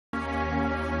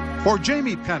For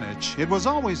Jamie Penich, it was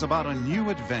always about a new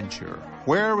adventure.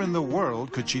 Where in the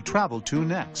world could she travel to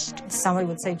next? Somebody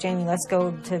would say, Jamie, let's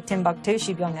go to Timbuktu.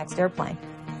 She'd be on the next airplane.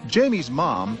 Jamie's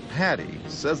mom, Patty,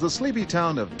 says the sleepy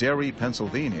town of Derry,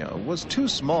 Pennsylvania was too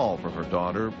small for her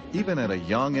daughter, even at a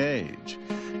young age.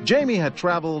 Jamie had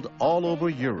traveled all over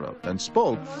Europe and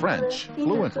spoke French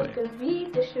fluently.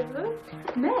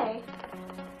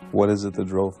 What is it that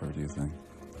drove her, do you think?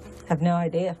 I have no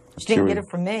idea. She didn't get it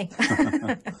from me.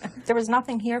 There was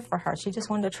nothing here for her. She just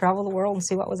wanted to travel the world and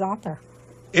see what was out there.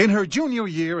 In her junior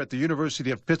year at the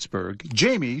University of Pittsburgh,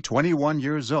 Jamie, 21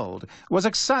 years old, was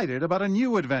excited about a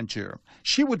new adventure.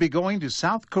 She would be going to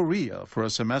South Korea for a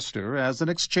semester as an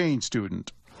exchange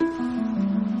student.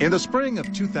 In the spring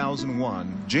of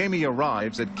 2001, Jamie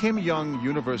arrives at Kim Young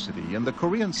University in the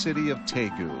Korean city of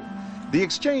Daegu. The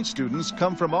exchange students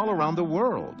come from all around the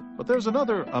world, but there's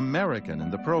another American in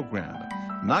the program,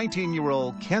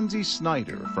 19-year-old Kenzie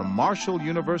Snyder from Marshall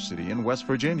University in West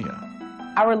Virginia.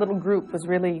 Our little group was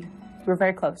we were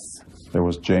very close. There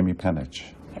was Jamie Penich.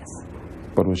 Yes.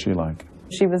 What was she like?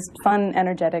 She was fun,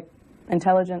 energetic,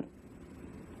 intelligent,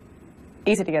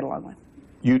 easy to get along with.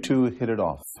 You two hit it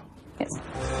off. Yes.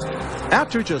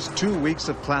 After just 2 weeks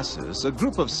of classes, a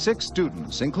group of 6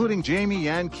 students, including Jamie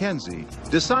and Kenzie,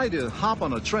 decide to hop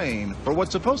on a train for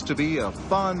what's supposed to be a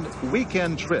fun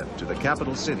weekend trip to the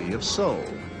capital city of Seoul.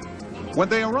 When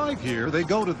they arrive here, they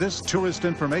go to this tourist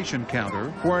information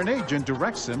counter where an agent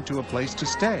directs them to a place to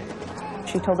stay.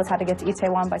 She told us how to get to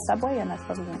Itaewon by subway, and that's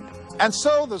where we went. And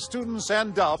so the students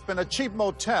end up in a cheap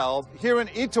motel here in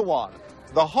Itaewon,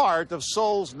 the heart of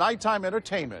Seoul's nighttime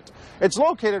entertainment. It's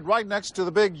located right next to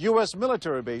the big U.S.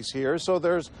 military base here, so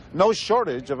there's no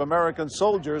shortage of American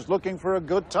soldiers looking for a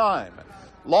good time.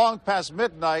 Long past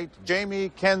midnight,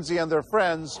 Jamie, Kenzie, and their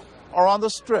friends are on the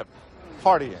strip,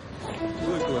 partying.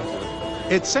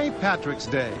 It's St. Patrick's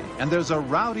Day, and there's a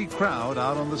rowdy crowd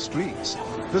out on the streets.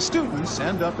 The students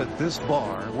end up at this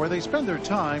bar where they spend their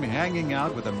time hanging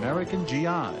out with American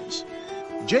GIs.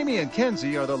 Jamie and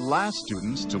Kenzie are the last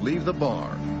students to leave the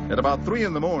bar. At about 3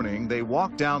 in the morning, they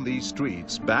walk down these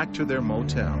streets back to their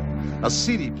motel, a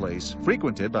seedy place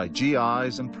frequented by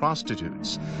GIs and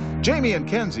prostitutes. Jamie and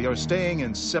Kenzie are staying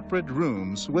in separate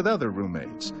rooms with other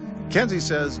roommates. Kenzie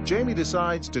says Jamie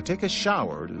decides to take a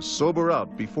shower to sober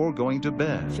up before going to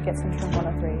bed. She gets into room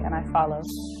 103, and I follow.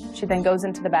 She then goes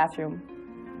into the bathroom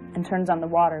and turns on the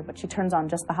water, but she turns on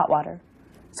just the hot water.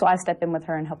 So I step in with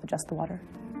her and help adjust the water.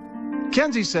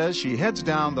 Kenzie says she heads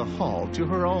down the hall to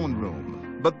her own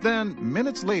room, but then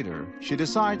minutes later, she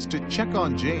decides to check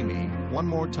on Jamie one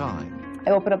more time.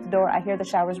 I open up the door, I hear the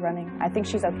showers running. I think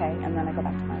she's okay, and then I go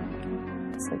back to my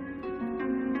room to sleep.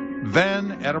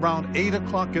 Then, at around 8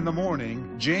 o'clock in the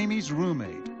morning, Jamie's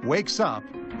roommate wakes up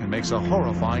and makes a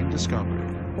horrifying discovery.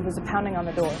 There was a pounding on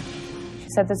the door. She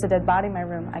said, there's a dead body in my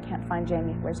room. I can't find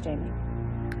Jamie. Where's Jamie?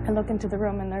 I look into the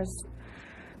room, and there's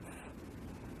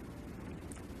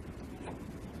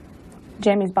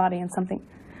Jamie's body and something.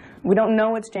 We don't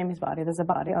know it's Jamie's body. There's a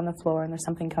body on the floor, and there's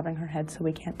something covering her head, so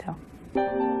we can't tell.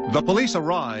 The police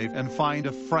arrive and find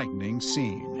a frightening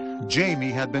scene. Jamie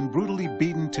had been brutally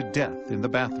beaten to death in the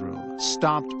bathroom,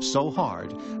 stomped so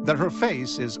hard that her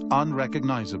face is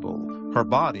unrecognizable. Her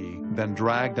body then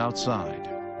dragged outside.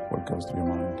 What goes through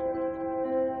your mind?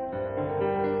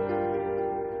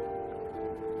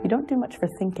 You don't do much for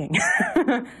thinking.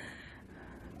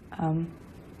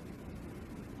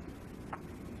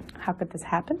 How could this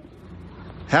happen?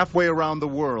 Halfway around the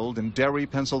world in Derry,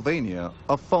 Pennsylvania,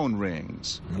 a phone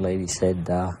rings. The lady said,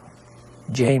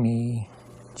 Jamie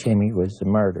was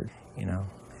murdered, you know.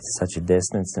 It's such a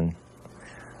distance, and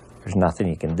there's nothing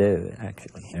you can do,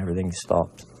 actually. Everything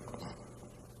stops.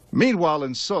 Meanwhile,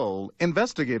 in Seoul,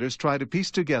 investigators try to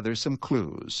piece together some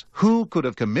clues. Who could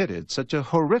have committed such a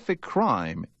horrific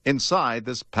crime inside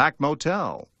this packed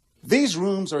motel? These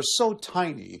rooms are so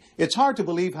tiny, it's hard to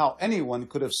believe how anyone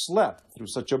could have slept through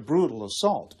such a brutal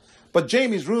assault. But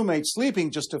Jamie's roommate,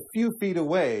 sleeping just a few feet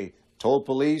away, told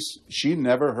police she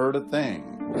never heard a thing.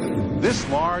 This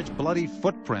large, bloody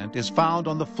footprint is found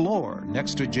on the floor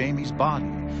next to Jamie's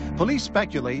body. Police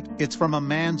speculate it's from a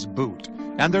man's boot,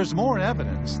 and there's more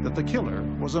evidence that the killer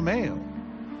was a male.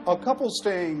 A couple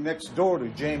staying next door to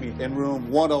Jamie in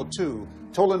room 102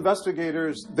 told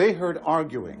investigators they heard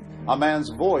arguing, a man's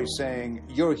voice saying,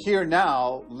 "You're here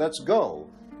now, let's go,"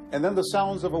 and then the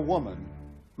sounds of a woman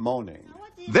moaning.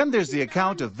 Then there's the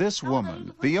account of this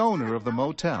woman, the owner of the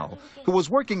motel, who was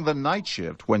working the night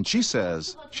shift when she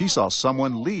says she saw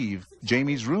someone leave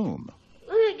Jamie's room.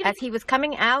 As he was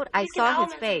coming out, I saw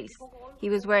his face. He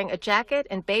was wearing a jacket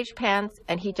and beige pants,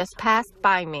 and he just passed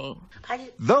by me.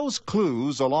 Those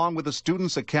clues, along with the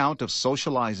student's account of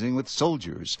socializing with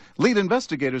soldiers, lead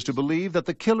investigators to believe that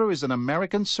the killer is an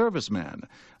American serviceman.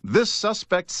 This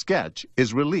suspect's sketch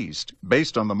is released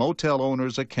based on the motel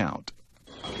owner's account.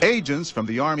 Agents from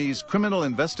the Army's Criminal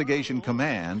Investigation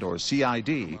Command, or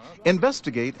CID,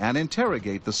 investigate and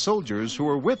interrogate the soldiers who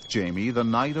were with Jamie the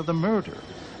night of the murder.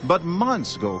 But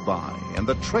months go by and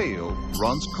the trail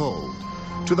runs cold.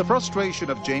 To the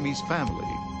frustration of Jamie's family,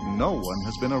 no one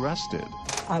has been arrested.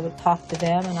 I would talk to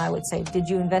them and I would say, did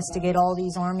you investigate all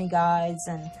these Army guys?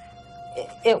 And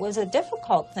it was a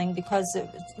difficult thing because,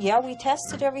 yeah, we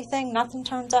tested everything. Nothing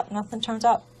turns up, nothing turns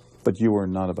up. But you were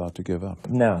not about to give up.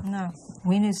 No. No.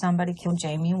 We knew somebody killed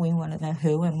Jamie and we wanted to know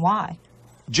who and why.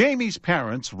 Jamie's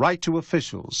parents write to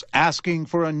officials asking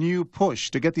for a new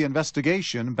push to get the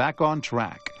investigation back on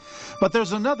track. But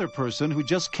there's another person who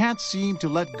just can't seem to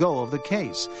let go of the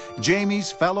case.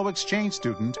 Jamie's fellow exchange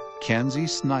student, Kenzie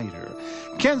Snyder.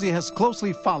 Kenzie has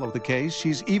closely followed the case.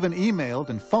 She's even emailed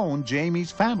and phoned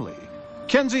Jamie's family.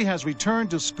 Kenzie has returned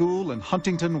to school in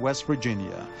Huntington, West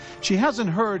Virginia. She hasn't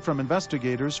heard from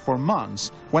investigators for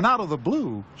months when, out of the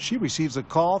blue, she receives a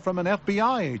call from an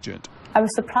FBI agent. I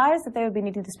was surprised that they would be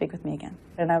needing to speak with me again.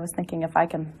 And I was thinking if I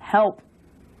can help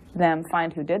them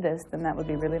find who did this, then that would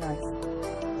be really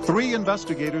nice. 3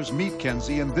 investigators meet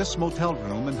Kenzie in this motel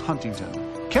room in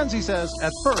Huntington. Kenzie says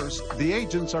at first the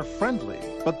agents are friendly,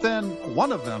 but then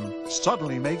one of them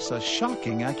suddenly makes a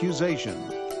shocking accusation.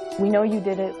 We know you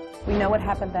did it. We know what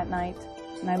happened that night.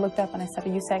 And I looked up and I said, are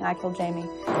you saying I killed Jamie?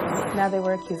 Now they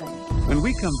were accusing me. When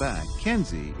we come back,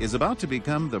 Kenzie is about to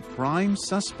become the prime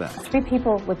suspect. 3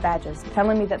 people with badges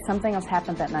telling me that something else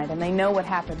happened that night, and they know what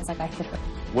happened. It's like I hit her.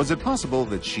 Was it possible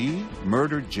that she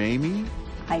murdered Jamie?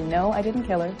 I know I didn't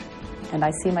kill her, and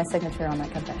I see my signature on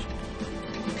that confession.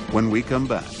 When we come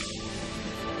back.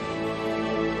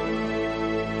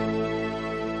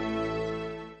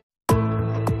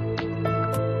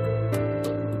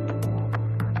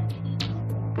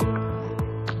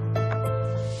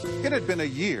 It had been a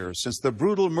year since the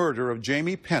brutal murder of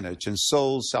Jamie Penich in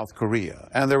Seoul, South Korea,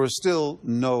 and there was still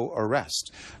no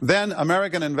arrest. Then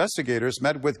American investigators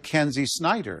met with Kenzie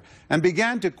Snyder and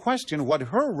began to question what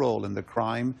her role in the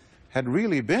crime had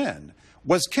really been.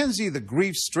 Was Kenzie the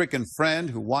grief-stricken friend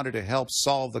who wanted to help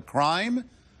solve the crime,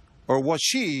 or was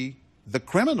she the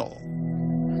criminal?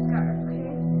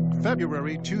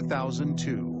 February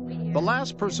 2002. The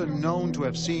last person known to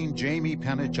have seen Jamie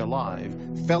Penich alive,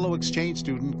 fellow exchange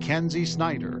student Kenzie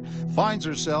Snyder, finds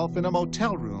herself in a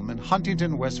motel room in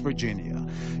Huntington, West Virginia.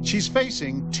 She's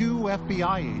facing 2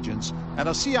 FBI agents and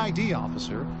a CID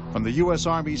officer from the U.S.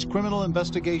 Army's Criminal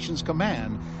Investigations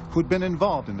Command who'd been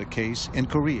involved in the case in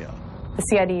Korea. The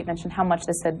CID mentioned how much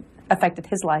this had affected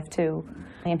his life, too,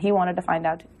 and he wanted to find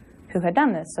out who had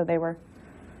done this, so they were,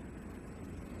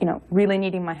 really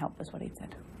needing my help, is what he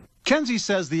said. Kenzie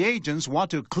says the agents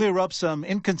want to clear up some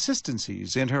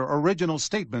inconsistencies in her original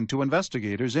statement to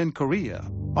investigators in Korea.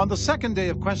 On the second day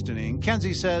of questioning,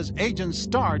 Kenzie says agents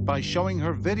start by showing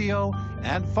her video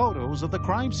and photos of the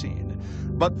crime scene.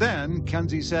 But then,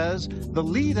 Kenzie says, the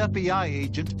lead FBI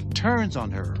agent turns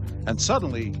on her, and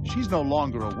suddenly she's no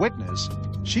longer a witness.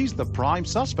 She's the prime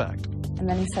suspect. And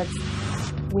then he said,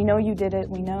 we know you did it.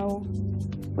 We know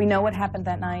what happened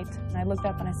that night. And I looked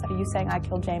up and I said, are you saying I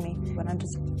killed Jamie? And I'm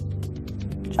just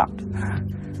shocked.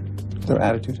 Their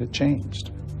attitude had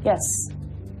changed. Yes.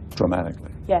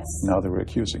 Dramatically. Yes. Now they were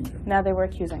accusing you. Now they were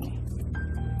accusing me.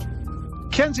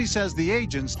 Kenzie says the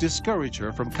agents discourage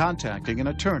her from contacting an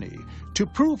attorney. To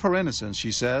prove her innocence,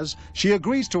 she says, she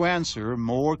agrees to answer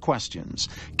more questions.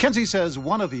 Kenzie says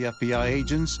one of the FBI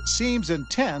agents seems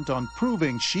intent on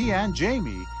proving she and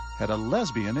Jamie had a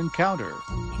lesbian encounter.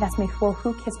 He asked me, well,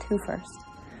 who kissed who first?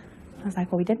 I was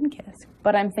like, well, we didn't kiss.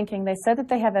 But I'm thinking, they said that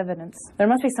they have evidence. There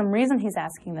must be some reason he's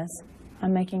asking this.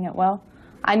 I'm making it, well,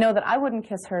 I know that I wouldn't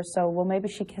kiss her, so, well, maybe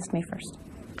she kissed me first.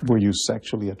 Were you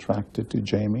sexually attracted to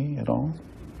Jamie at all?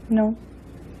 No.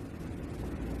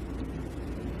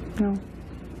 No.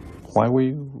 Why were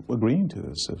you agreeing to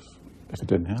this if it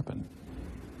didn't happen?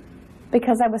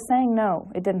 Because I was saying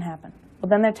no, it didn't happen. Well,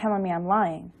 then they're telling me I'm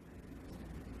lying.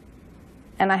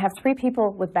 And I have 3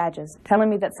 people with badges telling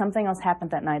me that something else happened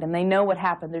that night, and they know what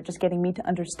happened. They're just getting me to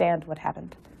understand what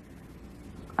happened.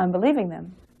 I'm believing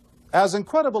them. As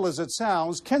incredible as it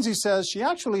sounds, Kenzie says she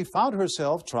actually found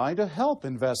herself trying to help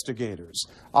investigators.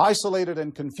 Isolated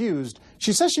and confused,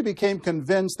 she says she became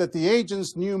convinced that the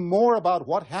agents knew more about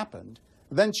what happened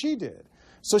than she did.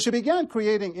 So she began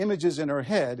creating images in her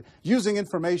head using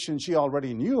information she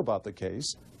already knew about the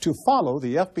case to follow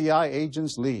the FBI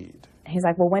agent's lead. He's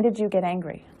like, well, when did you get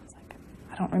angry? I was like,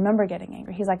 I don't remember getting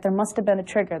angry. He's like, there must have been a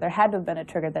trigger. There had to have been a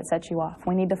trigger that set you off.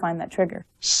 We need to find that trigger.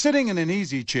 Sitting in an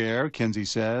easy chair, Kenzie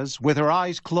says, with her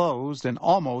eyes closed and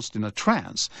almost in a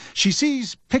trance, she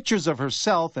sees pictures of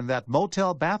herself in that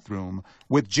motel bathroom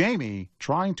with Jamie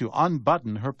trying to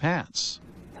unbutton her pants.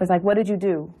 So he's like, what did you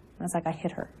do? I was like, I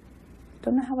hit her.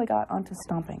 Don't know how we got onto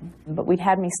stomping, but we'd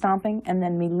had me stomping and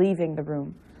then me leaving the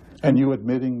room. And you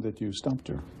admitting that you stumped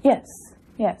her? Yes,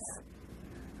 yes.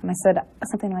 And I said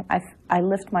something like, I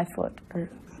lift my foot, or,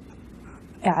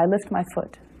 yeah, I lift my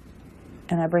foot,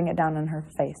 and I bring it down on her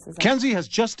face. Kenzie has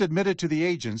just admitted to the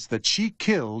agents that she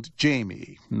killed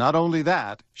Jamie. Not only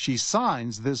that, she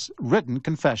signs this written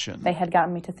confession. They had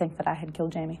gotten me to think that I had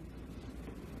killed Jamie.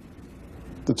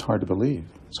 It's hard to believe.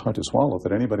 It's hard to swallow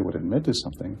that anybody would admit to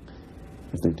something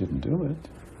if they didn't do it.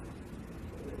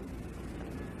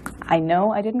 I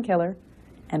know I didn't kill her,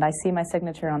 and I see my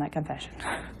signature on that confession.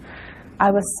 I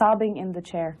was sobbing in the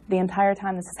chair the entire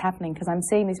time this is happening because I'm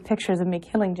seeing these pictures of me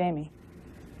killing Jamie.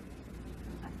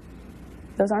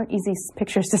 Those aren't easy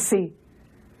pictures to see.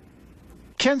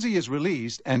 Kenzie is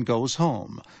released and goes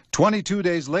home. 22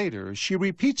 days later, she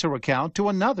repeats her account to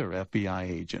another FBI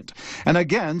agent and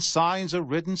again signs a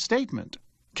written statement.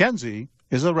 Kenzie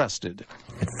is arrested.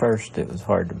 At first, it was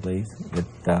hard to believe, but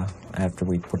after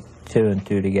we put two and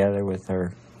two together with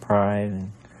her pride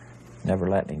and never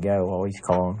letting it go, always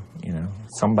calling,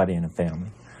 somebody in the family.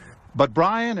 But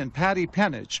Brian and Patty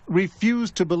Penich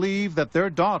refused to believe that their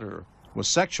daughter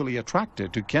was sexually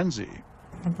attracted to Kenzie.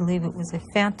 I believe it was a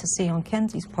fantasy on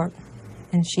Kenzie's part,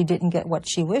 and she didn't get what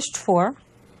she wished for,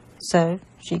 so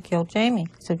she killed Jamie,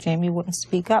 so Jamie wouldn't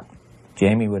speak up.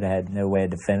 Jamie would have had no way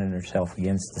of defending herself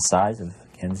against the size of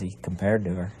Kenzie compared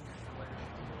to her.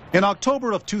 In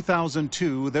October of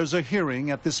 2002, there's a hearing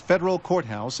at this federal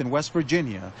courthouse in West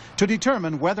Virginia to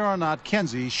determine whether or not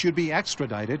Kenzie should be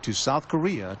extradited to South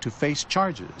Korea to face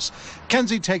charges.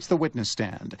 Kenzie takes the witness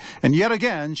stand, and yet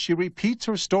again she repeats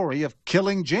her story of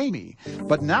killing Jamie.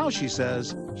 But now she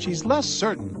says she's less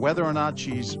certain whether or not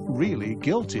she's really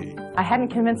guilty. I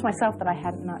hadn't convinced myself that I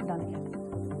had not done it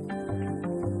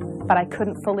yet, but I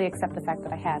couldn't fully accept the fact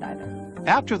that I had either.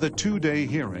 After the two-day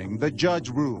hearing, the judge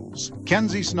rules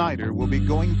Kenzie Snyder will be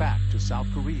going back to South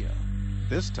Korea,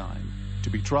 this time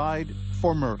to be tried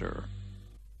for murder.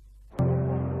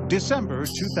 December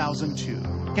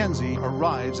 2002, Kenzie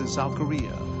arrives in South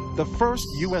Korea, the first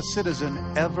U.S. citizen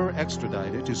ever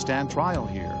extradited to stand trial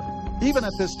here. Even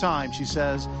at this time, she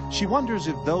says, she wonders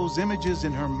if those images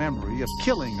in her memory of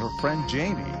killing her friend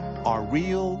Jamie are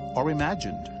real or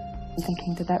imagined. I'm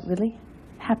thinking, did that really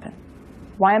happen?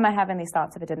 Why am I having these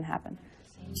thoughts if it didn't happen?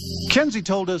 Kenzie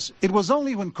told us it was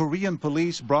only when Korean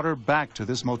police brought her back to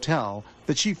this motel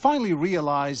that she finally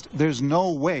realized there's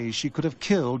no way she could have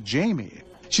killed Jamie.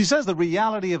 She says the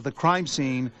reality of the crime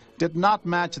scene did not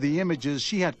match the images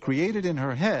she had created in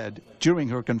her head during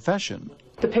her confession.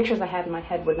 The pictures I had in my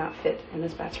head would not fit in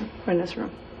this bathroom or in this room.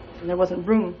 And there wasn't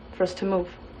room for us to move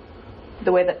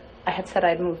the way that I had said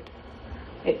I'd moved.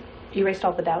 It erased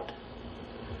all the doubt.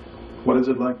 What is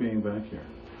it like being back here?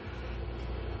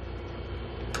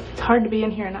 It's hard to be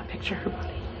in here and not picture her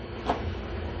body.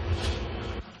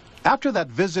 After that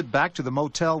visit back to the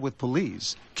motel with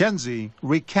police, Kenzie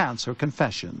recants her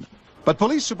confession. But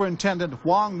Police Superintendent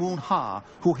Hwang Moon-ha,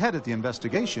 who headed the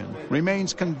investigation,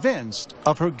 remains convinced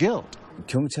of her guilt.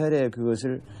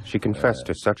 She confessed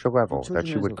to such a level that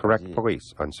she would correct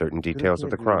police on certain details of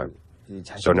the crime.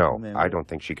 So no, I don't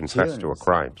think she confessed to a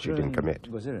crime she didn't commit.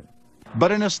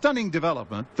 But in a stunning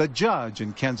development, the judge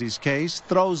in Kenzie's case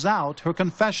throws out her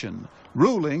confession,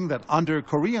 ruling that under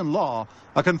Korean law,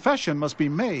 a confession must be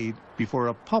made before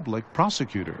a public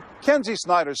prosecutor. Kenzie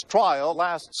Snyder's trial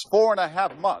lasts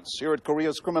 4.5 months here at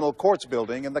Korea's Criminal Courts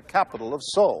building in the capital of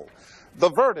Seoul. The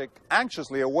verdict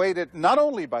anxiously awaited not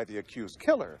only by the accused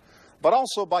killer, but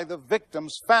also by the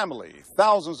victim's family,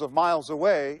 thousands of miles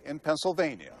away in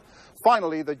Pennsylvania.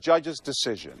 Finally, the judge's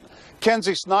decision.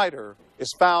 Kenzie Snyder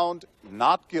is found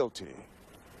not guilty.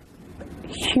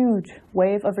 Huge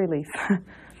wave of relief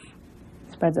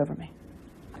spreads over me.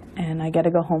 And I get to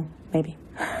go home, maybe.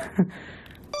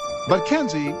 But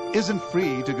Kenzie isn't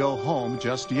free to go home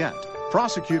just yet.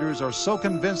 Prosecutors are so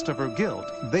convinced of her guilt,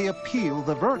 they appeal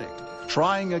the verdict,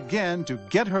 trying again to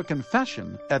get her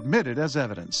confession admitted as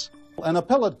evidence. An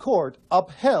appellate court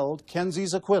upheld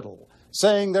Kenzie's acquittal,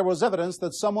 saying there was evidence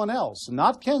that someone else,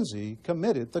 not Kenzie,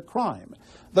 committed the crime.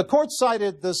 The court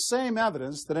cited the same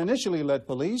evidence that initially led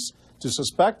police to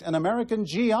suspect an American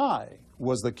GI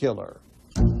was the killer.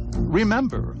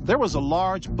 Remember, there was a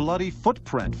large bloody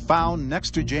footprint found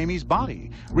next to Jamie's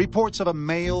body, reports of a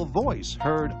male voice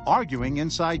heard arguing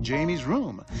inside Jamie's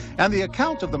room, and the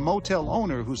account of the motel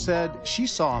owner who said she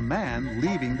saw a man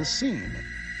leaving the scene.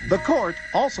 The court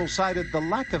also cited the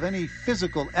lack of any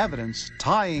physical evidence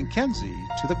tying Kenzie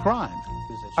to the crime.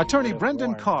 Attorney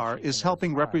Brendan Carr is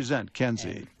helping represent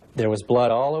Kenzie. There was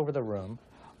blood all over the room,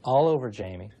 all over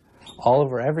Jamie, all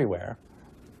over everywhere,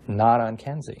 not on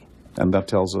Kenzie. And that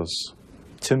tells us?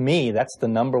 To me, that's the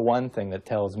 #1 thing that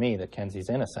tells me that Kenzie's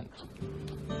innocent.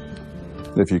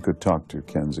 If you could talk to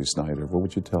Kenzie Snyder, what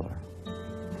would you tell her?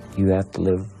 You have to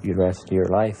live the rest of your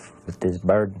life with this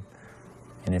burden.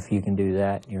 And if you can do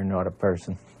that, you're not a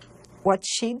person. What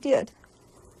she did,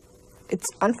 it's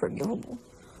unforgivable.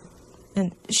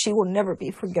 And she will never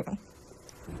be forgiven.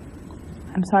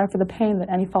 I'm sorry for the pain that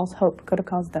any false hope could have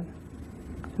caused them.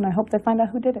 And I hope they find out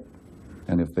who did it.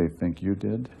 And if they think you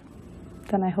did?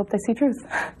 Then I hope they see truth.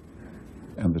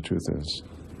 And the truth is?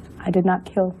 I did not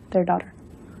kill their daughter.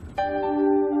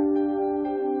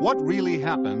 What really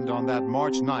happened on that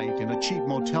March night in a cheap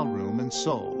motel room in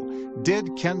Seoul?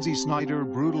 Did Kenzie Snyder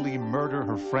brutally murder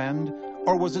her friend,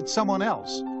 or was it someone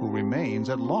else who remains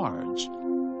at large?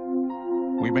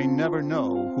 We may never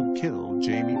know who killed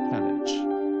Jamie Penich.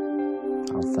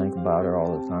 I'll think about her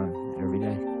all the time, every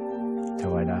day,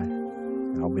 till I die.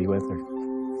 I'll be with her.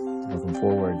 Looking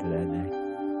forward to that day.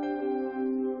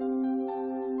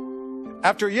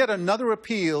 After yet another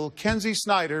appeal, Kenzie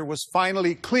Snyder was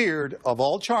finally cleared of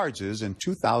all charges in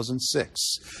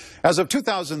 2006. As of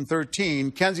 2013,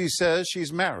 Kenzie says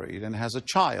she's married and has a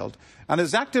child and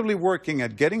is actively working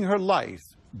at getting her life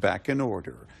back in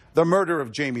order. The murder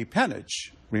of Jamie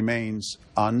Penich remains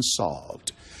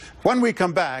unsolved. When we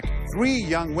come back, 3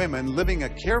 young women living a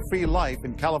carefree life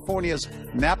in California's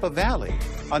Napa Valley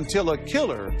until a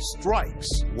killer strikes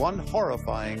one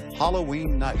horrifying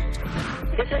Halloween night.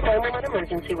 This is 911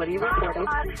 emergency. What are you reporting? Oh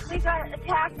my God, we got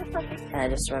attacked. I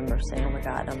just remember saying, oh my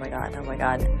God, oh my God, oh my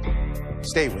God.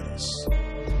 Stay with us.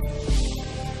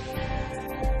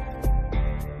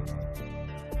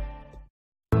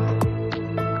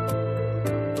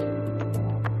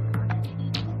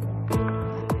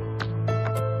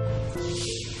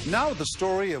 Now the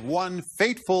story of one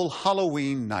fateful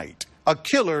Halloween night. A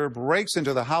killer breaks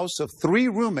into the house of 3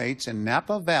 roommates in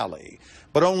Napa Valley,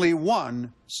 but only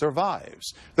one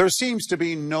survives. There seems to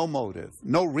be no motive,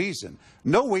 no reason,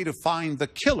 no way to find the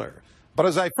killer. But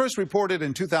as I first reported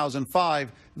in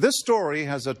 2005, this story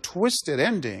has a twisted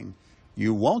ending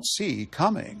you won't see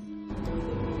coming.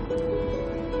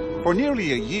 For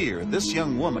nearly a year, this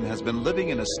young woman has been living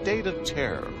in a state of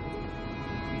terror.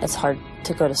 It's hard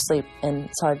to go to sleep, and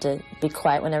it's hard to be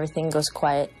quiet when everything goes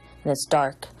quiet and it's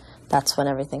dark. That's when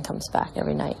everything comes back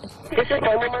every night. This is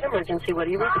 911 emergency. What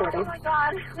are you reporting? Oh my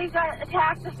God, we got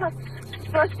attacked. This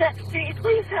was that street.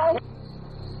 Please help.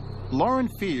 Lauren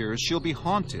fears she'll be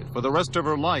haunted for the rest of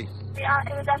her life. Yeah,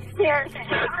 it was upstairs.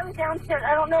 I was downstairs.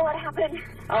 I don't know what happened.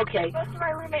 Okay. Most of my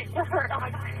roommates were hurt. Oh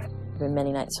my God. There have been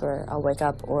many nights where I'll wake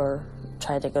up or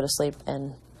try to go to sleep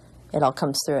and it all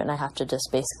comes through and I have to just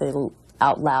basically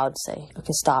out loud say,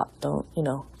 okay, stop, don't,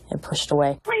 and push it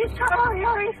away. Please,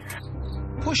 hurry.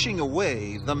 Pushing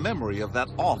away the memory of that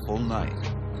awful night,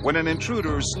 when an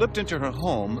intruder slipped into her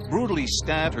home, brutally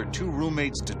stabbed her 2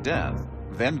 roommates to death,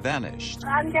 then vanished.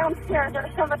 I'm downstairs. There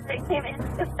was someone that came in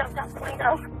and just jumped out the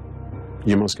window.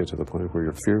 You must get to the point where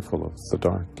you're fearful of the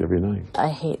dark every night. I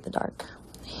hate the dark.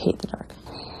 I hate the dark.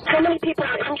 How many people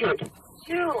are injured?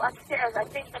 2 upstairs. I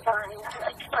think they're dying.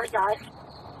 I swear to God.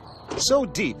 So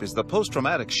deep is the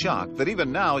post-traumatic shock that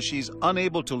even now she's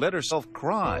unable to let herself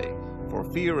cry for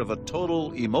fear of a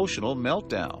total emotional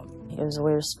meltdown. It was the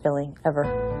weirdest feeling ever.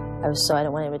 I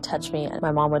didn't want anyone to touch me.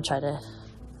 My mom would try to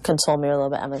console me a little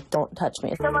bit. I'm like, don't touch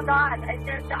me. Oh my God, I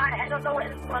just died. I don't know what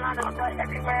is going on. I'm going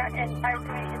everywhere and my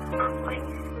roommate is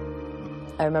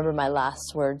constantly. I remember my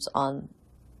last words on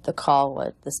the call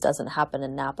was, this doesn't happen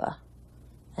in Napa.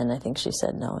 And I think she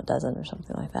said, no, it doesn't, or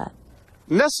something like that.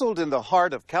 Nestled in the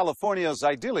heart of California's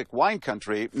idyllic wine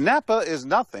country, Napa is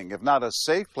nothing if not a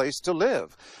safe place to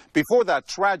live. Before that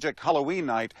tragic Halloween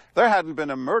night, there hadn't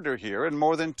been a murder here in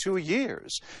more than 2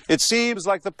 years. It seems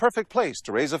like the perfect place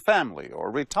to raise a family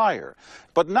or retire.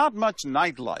 But not much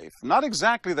nightlife, not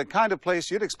exactly the kind of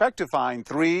place you'd expect to find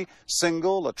 3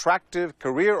 single, attractive,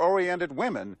 career-oriented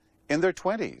women in their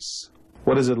 20s.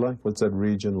 What is it like? What's that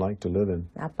region like to live in?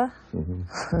 Napa?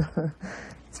 Mm-hmm.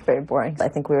 It's very boring. I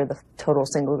think we were the total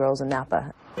single girls in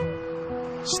Napa.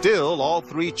 Still, all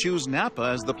 3 choose Napa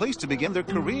as the place to begin their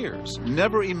careers,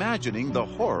 never imagining the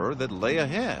horror that lay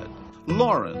ahead.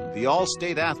 Lauren, the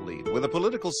all-state athlete with a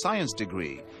political science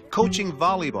degree, coaching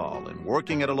volleyball and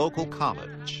working at a local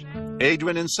college.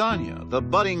 Adrian Insania, the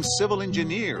budding civil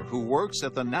engineer who works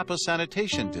at the Napa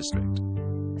Sanitation District.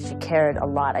 She cared a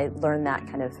lot. I learned that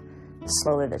kind of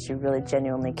slowly, that she really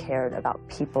genuinely cared about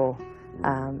people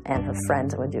and her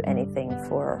friends, and would do anything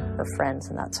for her friends,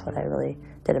 and that's what I really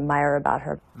did admire about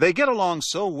her. They get along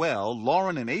so well,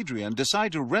 Lauren and Adrian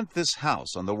decide to rent this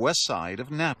house on the west side of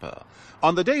Napa.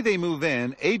 On the day they move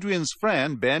in, Adrian's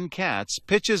friend, Ben Katz,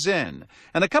 pitches in,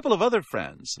 and a couple of other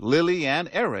friends, Lily and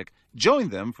Eric, join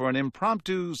them for an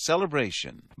impromptu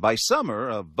celebration. By summer,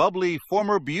 a bubbly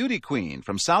former beauty queen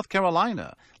from South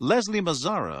Carolina, Leslie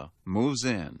Mazzara, moves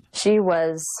in. She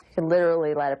could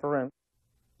literally light up a room.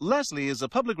 Leslie is a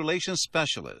public relations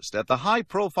specialist at the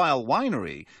high-profile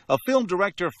winery of film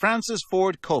director Francis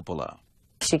Ford Coppola.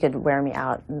 She could wear me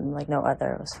out like no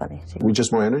other. It was funny. We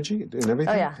just more energy and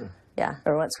everything? Oh, yeah. Yeah.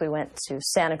 Or once we went to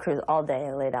Santa Cruz all day.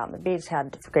 I laid out on the beach,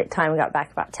 had a great time. We got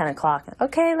back about 10 o'clock.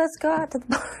 Okay, let's go out to the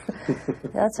bar.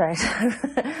 That's all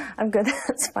right. I'm good.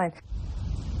 That's fine.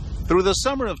 Through the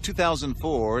summer of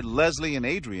 2004, Leslie and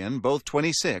Adrian, both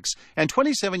 26, and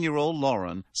 27-year-old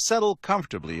Lauren settle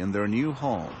comfortably in their new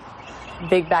home.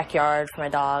 Big backyard for my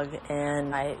dog,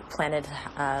 and I planted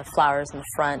flowers in the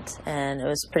front, and it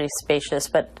was pretty spacious,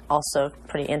 but also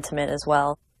pretty intimate as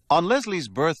well. On Leslie's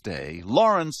birthday,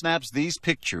 Lauren snaps these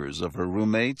pictures of her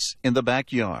roommates in the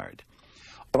backyard.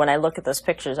 When I look at those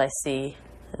pictures, I see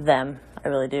them. I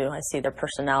really do. I see their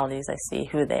personalities. I see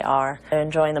who they are. I'm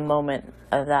enjoying the moment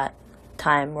of that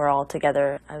time we're all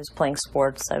together. I was playing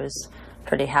sports. I was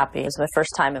pretty happy. It was my first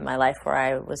time in my life where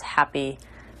I was happy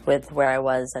with where I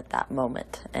was at that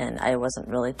moment, and I wasn't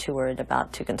really too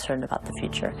concerned about the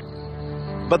future.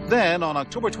 But then, on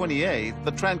October 28th,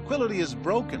 the tranquility is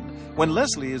broken when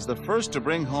Leslie is the first to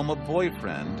bring home a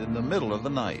boyfriend in the middle of the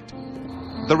night.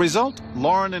 The result?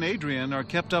 Lauren and Adrian are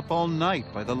kept up all night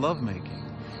by the lovemaking.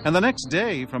 And the next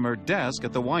day, from her desk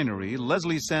at the winery,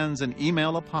 Leslie sends an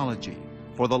email apology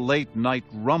for the late-night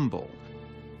rumble.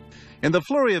 In the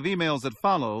flurry of emails that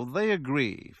follow, they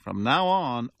agree. From now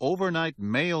on, overnight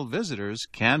male visitors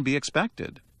can be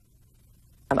expected.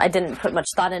 I didn't put much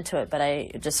thought into it, but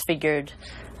I just figured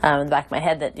in the back of my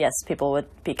head that, yes, people would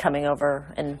be coming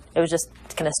over, and it was just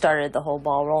kind of started the whole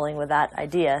ball rolling with that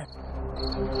idea.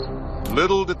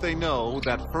 Little did they know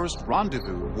that first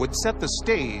rendezvous would set the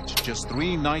stage just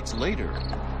 3 nights later.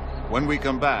 When we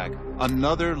come back,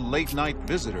 another late-night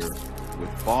visitor with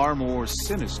far more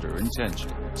sinister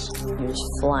intentions. He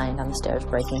was flying down the stairs,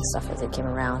 breaking stuff as it came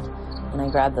around, and I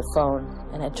grabbed the phone,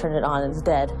 and I turned it on, and it was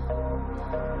dead.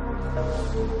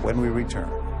 When we return.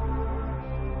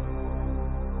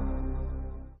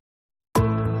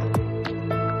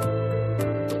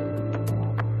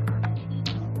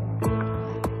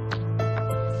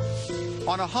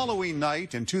 On a Halloween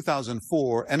night in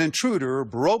 2004, an intruder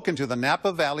broke into the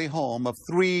Napa Valley home of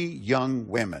 3 young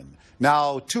women.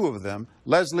 Now, 2 of them,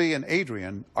 Leslie and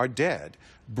Adrian, are dead,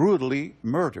 brutally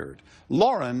murdered.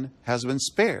 Lauren has been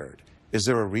spared. Is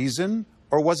there a reason,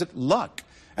 or was it luck?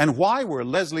 And why were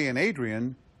Leslie and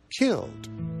Adrian killed?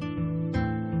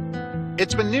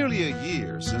 It's been nearly a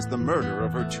year since the murder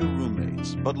of her 2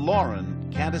 roommates, but Lauren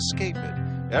can't escape it.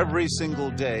 Every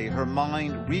single day, her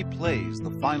mind replays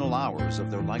the final hours of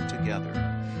their life together.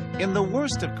 In the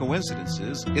worst of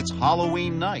coincidences, it's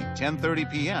Halloween night,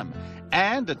 10:30 p.m.,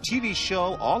 and a TV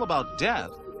show all about death,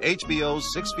 HBO's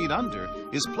 6 Feet Under,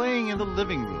 is playing in the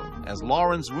living room as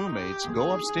Lauren's roommates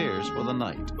go upstairs for the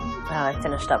night. I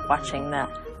finished up watching that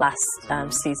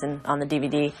last season on the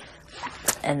DVD,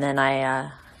 and then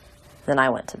I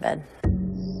went to bed.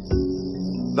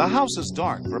 The house is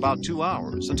dark for about 2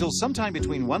 hours, until sometime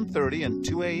between 1:30 and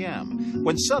 2 a.m.,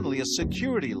 when suddenly a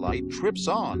security light trips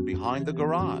on behind the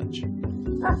garage.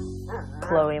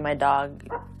 Chloe, my dog,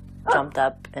 jumped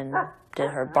up and did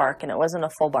her bark, and it wasn't a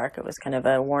full bark, it was kind of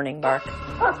a warning bark.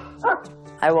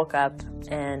 I woke up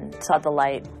and saw the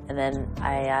light, and then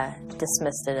I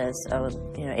dismissed it as,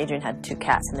 Adrian had 2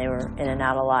 cats, and they were in and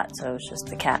out a lot, so it was just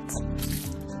the cats.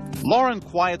 Lauren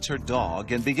quiets her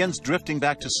dog and begins drifting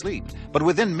back to sleep. But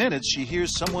within minutes, she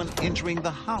hears someone entering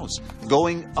the house,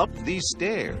 going up these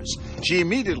stairs. She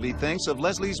immediately thinks of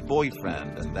Leslie's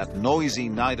boyfriend and that noisy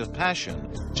night of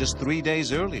passion just 3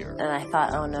 days earlier. And I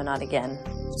thought, oh no, not again.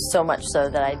 So much so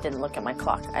that I didn't look at my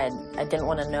clock. I didn't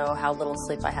want to know how little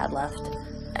sleep I had left.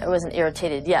 I wasn't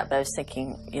irritated yet, but I was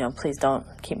thinking, please don't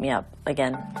keep me up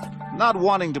again. Not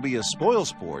wanting to be a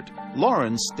spoilsport,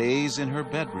 Lauren stays in her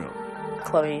bedroom.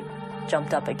 Chloe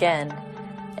jumped up again,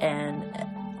 and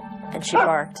she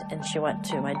barked, and she went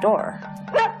to my door.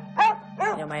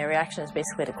 You know, my reaction is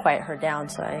basically to quiet her down,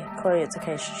 so I, Chloe, it's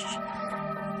okay, shh,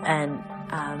 and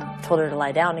told her to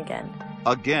lie down again.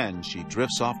 Again, she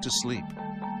drifts off to sleep.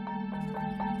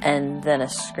 And then a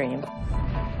scream.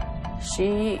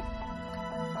 She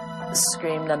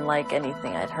screamed unlike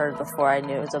anything I'd heard before. I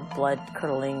knew it was a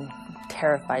blood-curdling,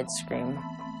 terrified scream.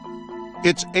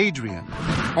 It's Adrian.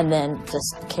 And then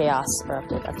just chaos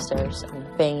erupted upstairs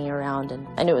and banging around. And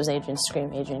I knew it was Adrian's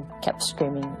scream. Adrian kept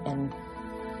screaming and,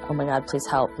 oh my God, please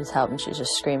help, please help. And she was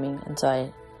just screaming. And so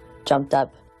I jumped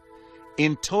up.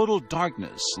 In total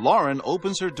darkness, Lauren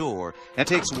opens her door and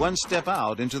takes one step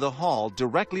out into the hall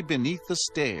directly beneath the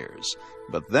stairs.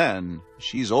 But then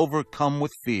she's overcome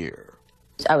with fear.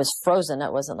 I was frozen.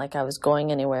 It wasn't like I was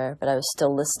going anywhere, but I was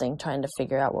still listening, trying to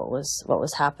figure out what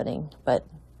was happening. But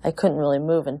I couldn't really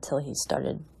move until he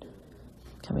started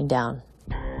coming down.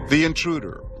 The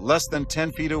intruder, less than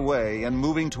 10 feet away and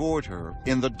moving toward her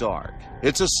in the dark.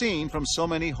 It's a scene from so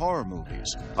many horror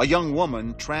movies. A young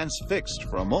woman transfixed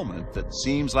for a moment that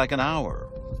seems like an hour.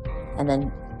 And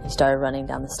then he started running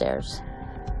down the stairs,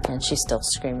 and she's still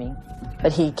screaming.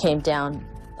 But he came down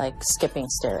like skipping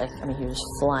stairs. I mean, he was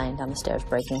flying down the stairs,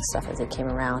 breaking stuff as he came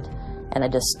around, and I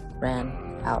just ran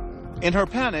out. In her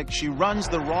panic, she runs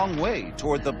the wrong way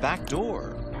toward the back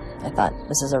door. I thought,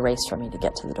 this is a race for me to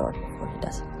get to the door before he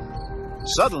does.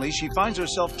 Suddenly, she finds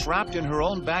herself trapped in her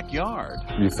own backyard.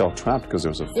 You felt trapped because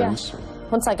there was a fence? Yeah.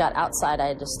 Once I got outside,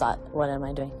 I just thought, what am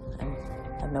I doing?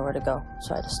 I have nowhere to go,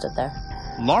 so I just stood there.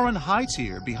 Lauren hides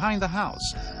here behind the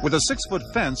house with a 6-foot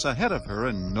fence ahead of her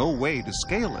and no way to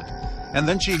scale it. And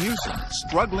then she hears him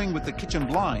struggling with the kitchen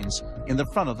blinds in the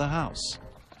front of the house.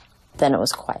 Then it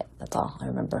was quiet, that's all I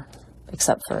remember,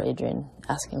 except for Adrian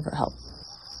asking for help.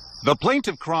 The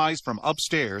plaintive cries from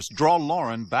upstairs draw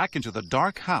Lauren back into the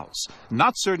dark house.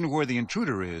 Not certain where the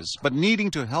intruder is, but needing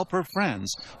to help her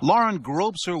friends, Lauren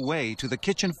gropes her way to the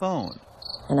kitchen phone.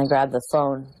 And I grabbed the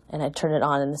phone, and I turned it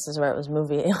on, and this is where it was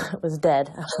moving. It was dead.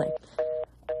 I was like,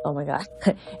 oh my God.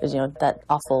 It was, you know, that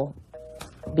awful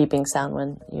beeping sound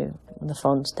when the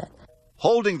phone's dead.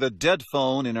 Holding the dead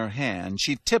phone in her hand,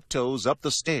 she tiptoes up the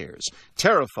stairs,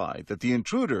 terrified that the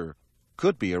intruder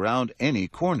could be around any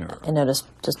corner. I noticed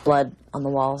just blood on the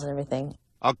walls and everything.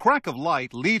 A crack of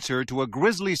light leads her to a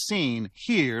grisly scene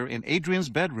here in Adrian's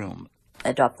bedroom.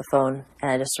 I dropped the phone, and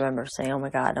I just remember saying, oh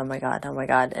my God, oh my God, oh my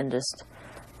God, and just,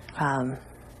 it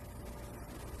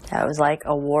was like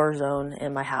a war zone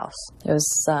in my house. It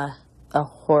was a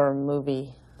horror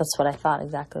movie. That's what I thought,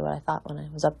 exactly what I thought when I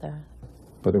was up there.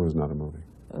 But it was not a movie.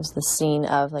 It was the scene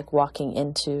of, like, walking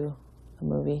into a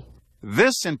movie.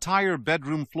 This entire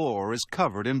bedroom floor is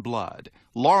covered in blood.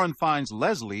 Lauren finds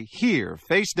Leslie here,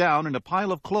 face down in a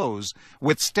pile of clothes,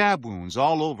 with stab wounds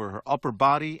all over her upper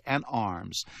body and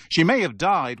arms. She may have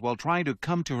died while trying to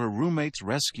come to her roommate's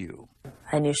rescue.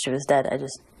 I knew she was dead.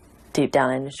 Deep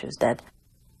down, I knew she was dead.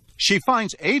 She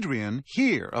finds Adrian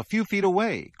here, a few feet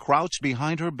away, crouched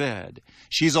behind her bed.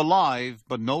 She's alive,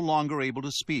 but no longer able to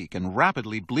speak and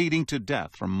rapidly bleeding to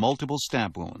death from multiple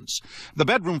stab wounds. The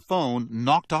bedroom phone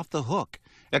knocked off the hook,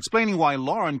 explaining why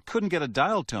Lauren couldn't get a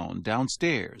dial tone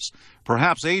downstairs.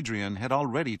 Perhaps Adrian had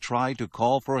already tried to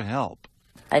call for help.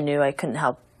 I knew I couldn't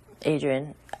help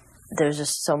Adrian. There was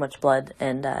just so much blood,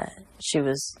 and she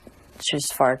was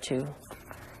far too,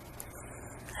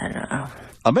 I don't know.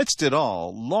 Amidst it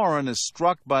all, Lauren is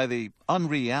struck by the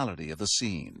unreality of the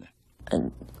scene.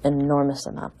 An enormous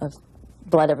amount of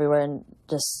blood everywhere, and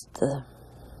just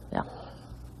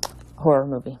horror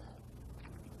movie.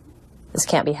 This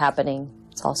can't be happening.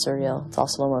 It's all surreal. It's all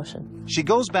slow motion. She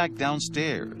goes back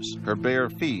downstairs, her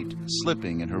bare feet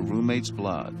slipping in her roommate's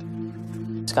blood.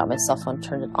 Just got my cell phone,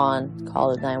 turned it on,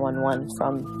 called 911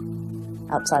 from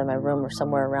outside of my room or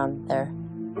somewhere around there.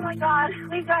 Oh my God,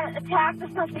 we got attacked or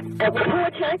something. Who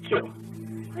attacked you?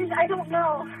 Please, I don't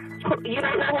know. You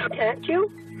don't know who attacked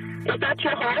you? Is that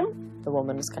your home? The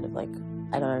woman was kind of like,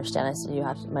 I don't understand. I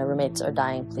said, my roommates are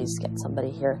dying. Please get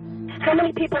somebody here. How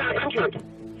many people are injured?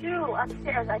 2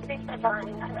 upstairs. I think they're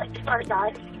dying. I just want to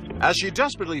die. As she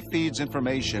desperately feeds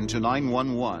information to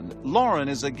 911, Lauren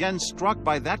is again struck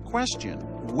by that question.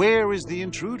 Where is the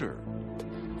intruder?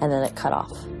 And then it cut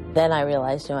off. Then I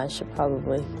realized, I should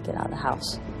probably get out of the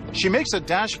house. She makes a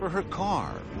dash for her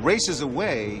car, races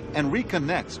away, and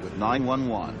reconnects with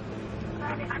 911.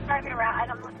 I'm driving around. I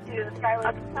don't know what to do. This guy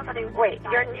was somebody. Wait,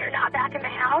 you're not back in the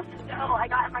house? No, I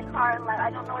got in my car and left. I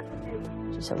don't know what to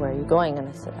do. She said, where are you going? And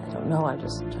I said, I don't know. I'm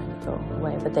just trying to go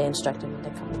away. But they instructed me to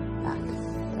come back.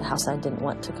 The house I didn't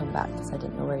want to come back because I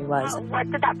didn't know where he was.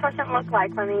 What did that person look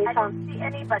like for me? I don't see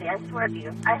anybody. I swear to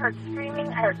you. I heard screaming,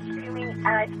 and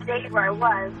I stayed where I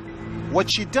was. What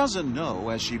she doesn't know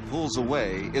as she pulls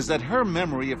away is that her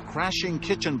memory of crashing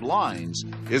kitchen blinds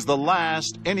is the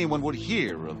last anyone would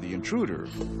hear of the intruder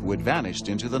who had vanished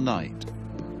into the night.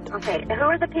 Okay, who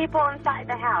are the people inside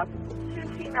the house? 2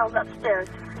 females upstairs.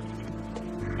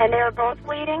 And they were both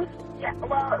bleeding? Yeah,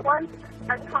 well, one's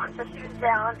unconscious, she was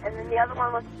down, and then the other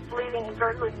one was bleeding and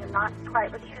gurgling and not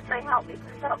quite, but she was saying, help me,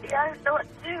 please help me. I didn't know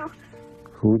what to do.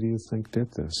 Who do you think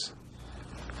did this?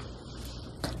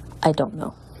 I don't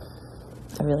know.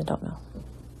 I really don't know.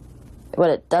 What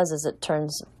it does is it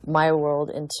turns my world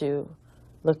into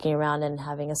looking around and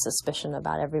having a suspicion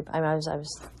about everybody. I mean, I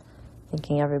was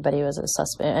thinking everybody was a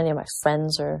suspect, any of my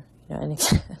friends or, you know,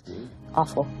 anything.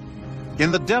 Awful.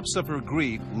 In the depths of her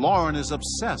grief, Lauren is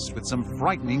obsessed with some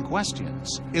frightening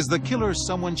questions. Is the killer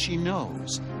someone she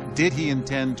knows? Did he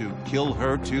intend to kill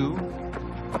her too?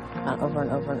 Over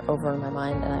and over and over in my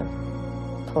mind, and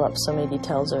I pull up so many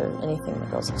details or anything the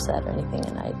girls have said or anything,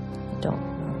 and I don't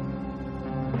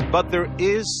know. But there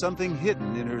is something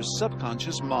hidden in her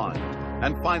subconscious mind.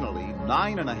 And finally,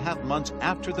 9.5 months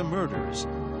after the murders,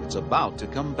 it's about to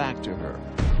come back to her.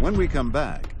 When we come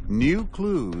back, new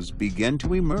clues begin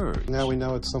to emerge. Now we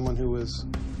know it's someone who was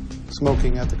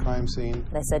smoking at the crime scene.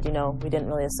 And I said, you know, we didn't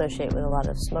really associate with a lot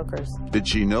of smokers. Did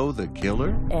she know the killer?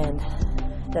 And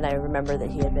then I remember that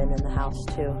he had been in the house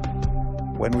too.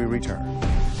 When we return.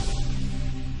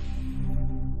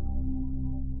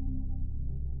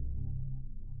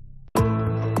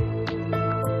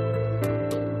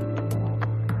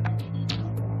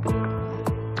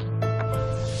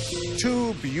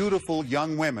 Two beautiful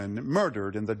young women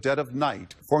murdered in the dead of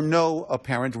night for no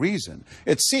apparent reason.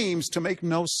 It seems to make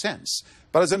no sense.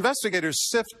 But as investigators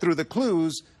sift through the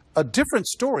clues, a different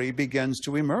story begins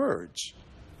to emerge.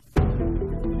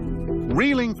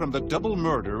 Reeling from the double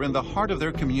murder in the heart of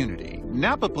their community,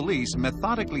 Napa police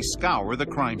methodically scour the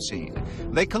crime scene.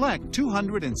 They collect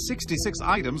 266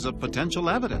 items of potential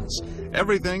evidence,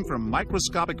 everything from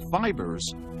microscopic fibers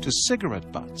to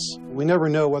cigarette butts. We never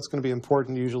know what's going to be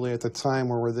important usually at the time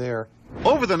where we're there.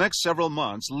 Over the next several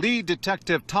months, lead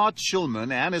detective Todd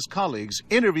Schulman and his colleagues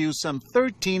interview some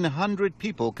 1,300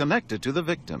 people connected to the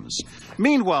victims.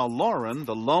 Meanwhile, Lauren,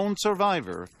 the lone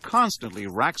survivor, constantly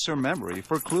racks her memory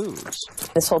for clues.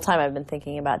 This whole time I've been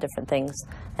thinking about different things,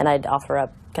 and I'd offer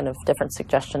up kind of different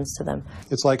suggestions to them.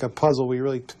 It's like a puzzle.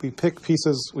 We pick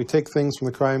pieces, we take things from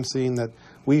the crime scene that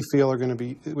we feel are going to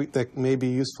be, that may be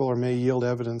useful or may yield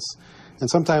evidence. And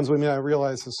sometimes we may not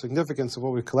realize the significance of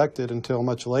what we collected until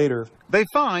much later. They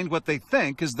find what they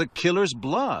think is the killer's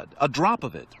blood, a drop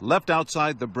of it, left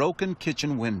outside the broken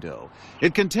kitchen window.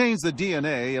 It contains the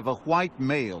DNA of a white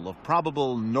male of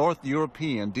probable North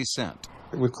European descent.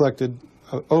 We've collected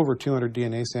over 200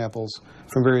 DNA samples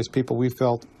from various people we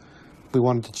felt we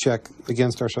wanted to check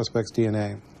against our suspect's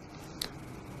DNA.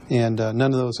 And none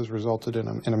of those has resulted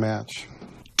in a match.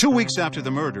 2 weeks after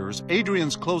the murders,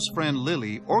 Adrian's close friend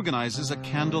Lily organizes a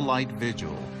candlelight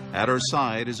vigil. At her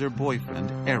side is her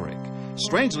boyfriend, Eric.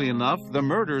 Strangely enough, the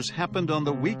murders happened on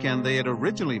the weekend they had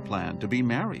originally planned to be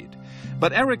married.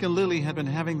 But Eric and Lily had been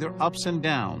having their ups and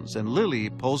downs, and Lily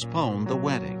postponed the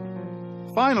wedding.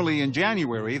 Finally, in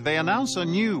January, they announce a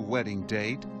new wedding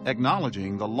date,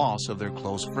 acknowledging the loss of their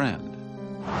close friend.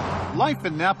 Life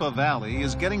in Napa Valley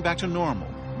is getting back to normal.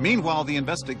 Meanwhile, the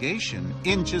investigation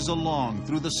inches along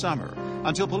through the summer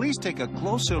until police take a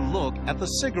closer look at the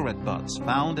cigarette butts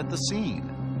found at the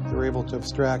scene. They were able to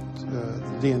extract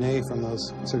DNA from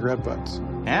those cigarette butts.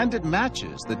 And it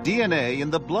matches the DNA in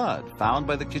the blood found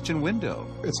by the kitchen window.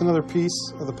 It's another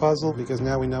piece of the puzzle because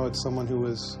now we know it's someone who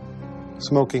was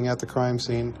smoking at the crime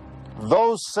scene.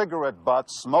 Those cigarette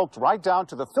butts, smoked right down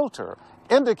to the filter,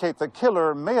 indicate the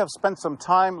killer may have spent some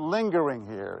time lingering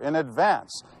here in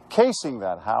advance, casing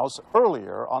that house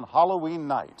earlier on Halloween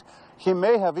night. He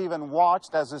may have even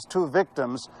watched as his two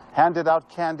victims handed out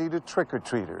candy to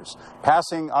trick-or-treaters,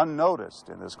 passing unnoticed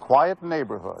in this quiet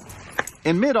neighborhood.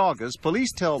 In mid-August,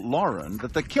 police tell Lauren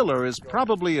that the killer is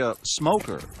probably a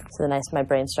smoker. So then my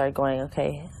brain started going,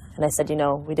 okay. And I said, you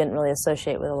know, we didn't really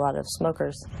associate with a lot of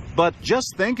smokers. But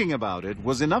just thinking about it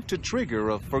was enough to trigger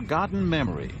a forgotten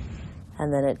memory.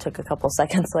 And then it took a couple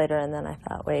seconds later, and then I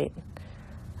thought, wait,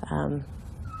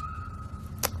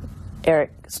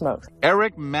 Eric smokes.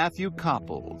 Eric Matthew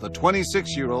Koppel, the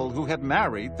 26-year-old who had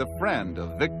married the friend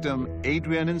of victim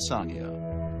Adrian Insania.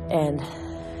 And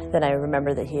then I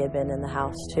remember that he had been in the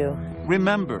house, too.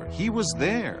 Remember, he was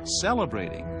there,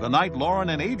 celebrating the night Lauren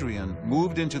and Adrian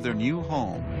moved into their new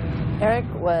home. Eric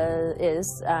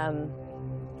is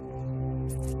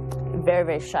very,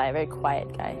 very shy, very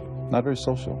quiet guy. Not very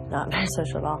social. Not very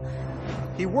social at all.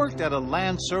 He worked at a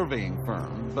land surveying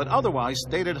firm, but otherwise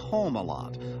stayed at home a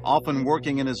lot. often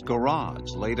working in his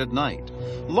garage late at night.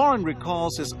 Lauren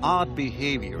recalls his odd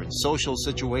behavior in social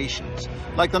situations,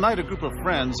 like the night a group of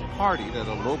friends partied at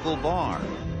a local bar.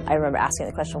 I remember asking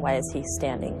the question, why is he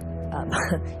standing?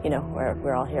 You know,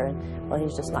 we're all here, and well,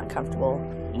 he's just not comfortable.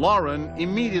 Lauren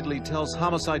immediately tells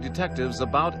homicide detectives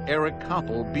about Eric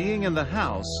Koppel being in the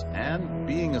house and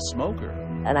being a smoker.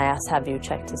 And I asked, have you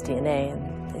checked his DNA?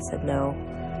 And they said no.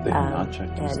 They had not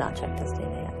checked his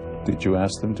DNA yet. Did you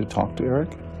ask them to talk to Eric?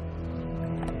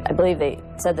 I believe they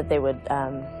said that they would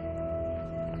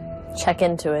check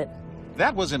into it.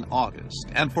 That was in August,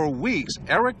 and for weeks,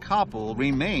 Eric Koppel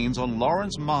remains on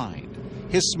Lauren's mind.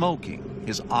 His smoking,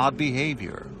 his odd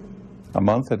behavior. A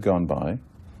month had gone by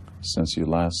since you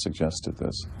last suggested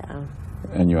this. Yeah.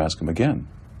 And you asked him again.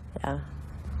 Yeah.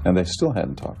 And they still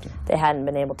hadn't talked to him. They hadn't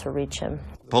been able to reach him.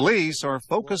 Police are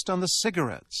focused on the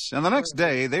cigarettes, and the next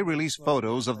day they release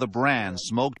photos of the brand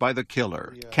smoked by the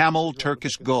killer, Camel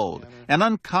Turkish Gold, an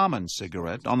uncommon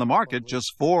cigarette on the market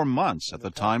just 4 months at the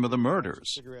time of the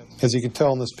murders. As you can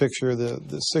tell in this picture,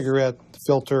 the cigarette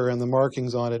filter and the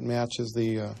markings on it matches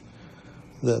the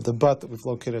butt that we've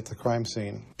located at the crime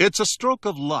scene. It's a stroke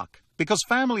of luck, because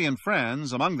family and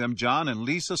friends, among them John and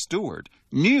Lisa Stewart,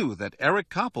 knew that Eric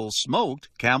Koppel smoked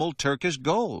Camel Turkish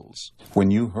Golds. When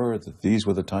you heard that these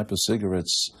were the type of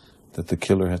cigarettes that the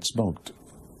killer had smoked,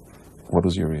 what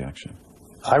was your reaction?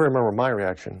 I remember my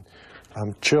reaction.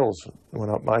 Chills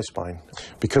went up my spine,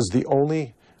 because the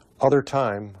only other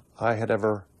time I had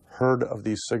ever heard of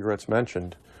these cigarettes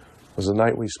mentioned was the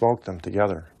night we smoked them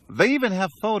together. They even have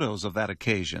photos of that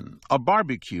occasion, a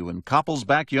barbecue in Koppel's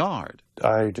backyard.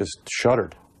 I just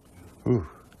shuddered. Ooh.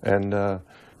 And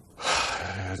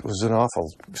it was an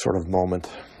awful sort of moment.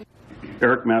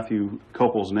 Eric Matthew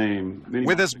Koppel's name.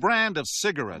 With his brand of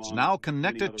cigarettes now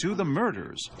connected to the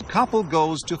murders, Koppel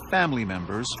goes to family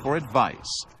members for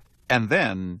advice. And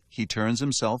then he turns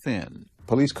himself in.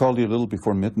 Police called you a little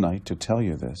before midnight to tell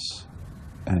you this,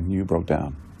 and you broke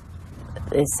down.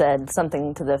 They said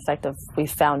something to the effect of, we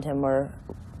found him, or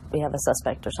we have a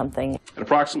suspect or something. At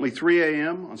approximately 3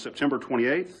 a.m. on September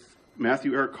 28th,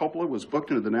 Matthew Eric Koppel was booked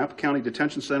into the Napa County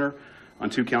Detention Center on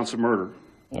 2 counts of murder.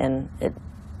 And it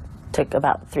took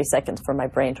about 3 seconds for my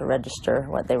brain to register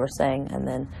what they were saying, and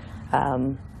then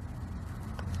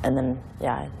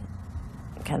yeah,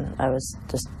 I was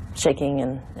just shaking,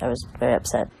 and I was very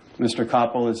upset. Mr.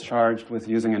 Koppel is charged with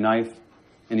using a knife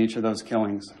in each of those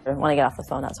killings. When I got off the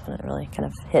phone, that's when it really kind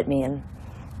of hit me, and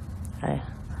I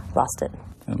lost it.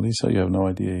 And Lisa, you have no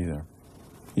idea either.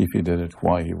 If he did it,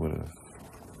 why he would have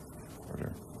hurt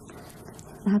her.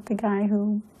 Not the guy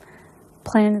who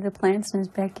planted the plants in his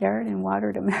backyard and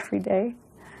watered them every day.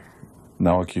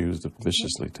 Now accused of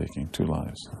viciously taking 2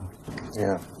 lives.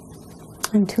 Yeah.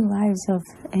 And 2 lives of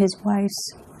his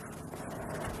wife's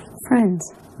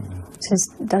friends. It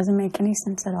just doesn't make any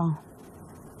sense at all.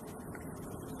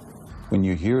 When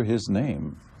you hear his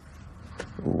name,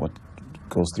 what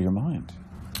goes through your mind?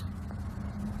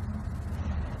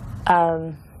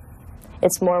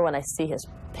 It's more when I see his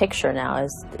picture now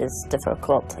is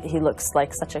difficult. He looks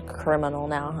like such a criminal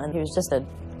now, and he was just a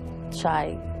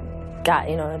shy guy,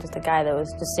 you know, just a guy that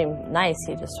just seemed nice.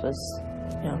 He just was,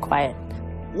 you know, quiet.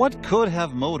 What could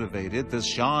have motivated this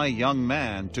shy young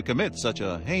man to commit such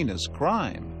a heinous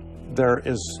crime? There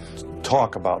is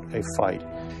talk about a fight.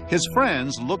 His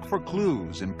friends look for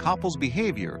clues in Koppel's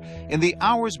behavior in the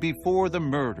hours before the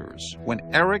murders, when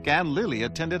Eric and Lily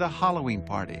attended a Halloween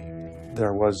party.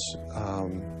 There was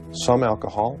some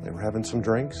alcohol. They were having some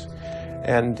drinks,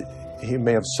 and he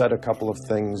may have said a couple of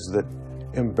things that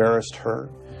embarrassed her,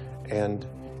 and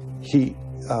he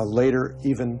later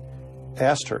even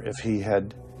asked her if he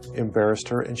had embarrassed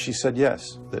her, and she said yes,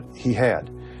 that he had.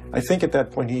 I think at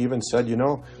that point he even said, you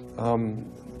know,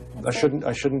 I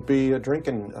shouldn't be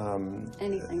drinking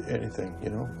anything, you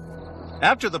know.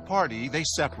 After the party, they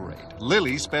separate.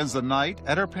 Lily spends the night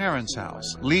at her parents'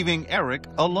 house, leaving Eric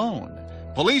alone.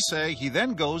 Police say he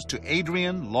then goes to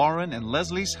Adrian, Lauren, and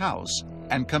Leslie's house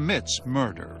and commits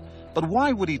murder. But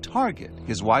why would he target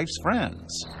his wife's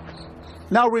friends?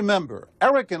 Now remember,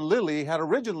 Eric and Lily had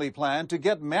originally planned to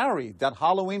get married that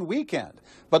Halloween weekend,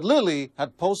 but Lily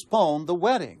had postponed the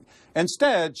wedding.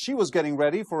 Instead, she was getting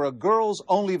ready for a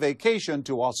girls-only vacation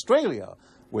to Australia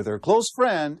with her close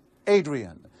friend,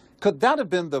 Adrian. Could that have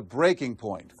been the breaking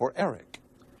point for Eric?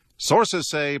 Sources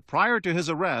say prior to his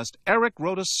arrest, Eric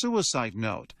wrote a suicide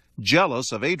note,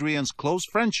 jealous of Adrian's close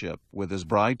friendship with his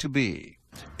bride-to-be.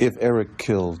 If Eric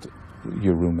killed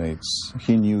your roommates,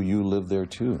 he knew you lived there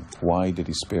too. Why did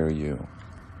he spare you?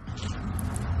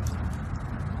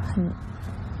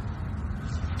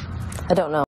 I don't know.